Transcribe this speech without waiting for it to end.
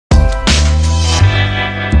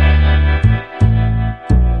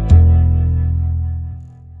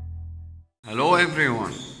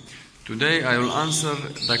Today I will answer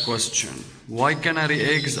the question, why canary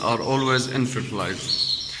eggs are always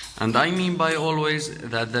infertilized? And I mean by always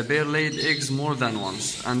that the pair laid eggs more than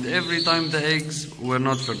once, and every time the eggs were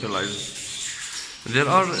not fertilized. There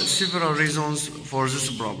are several reasons for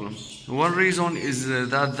this problem. One reason is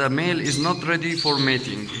that the male is not ready for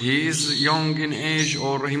mating. He is young in age,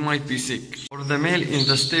 or he might be sick. Or the male in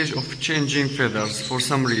the stage of changing feathers for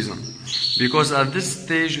some reason. Because at this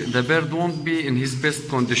stage the bird won't be in his best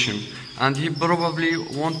condition, and he probably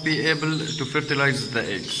won't be able to fertilize the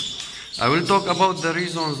eggs. I will talk about the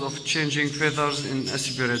reasons of changing feathers in a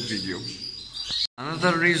separate video.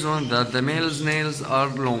 Another reason that the male's nails are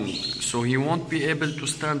long, so he won't be able to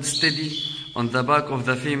stand steady on the back of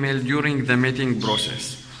the female during the mating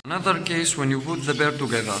process. Another case when you put the pair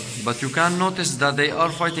together, but you can notice that they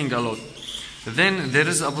are fighting a lot. Then there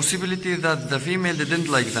is a possibility that the female didn't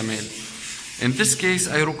like the male. In this case,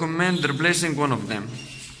 I recommend replacing one of them.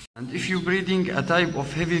 And if you're breeding a type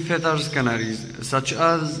of heavy feathers canaries, such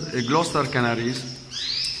as Gloucester canaries,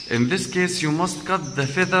 in this case you must cut the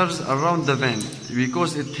feathers around the vent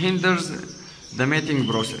because it hinders the mating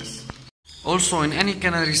process. Also, in any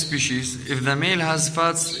canary species, if the male has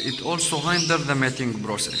fats, it also hinders the mating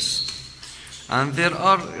process. And there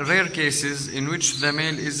are rare cases in which the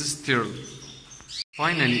male is sterile.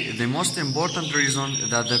 Finally, the most important reason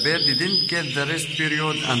that the pair didn't get the rest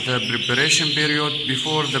period and the preparation period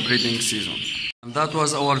before the breeding season. And that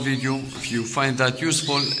was our video. If you find that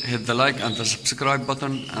useful, hit the like and the subscribe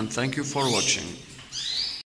button, and thank you for watching.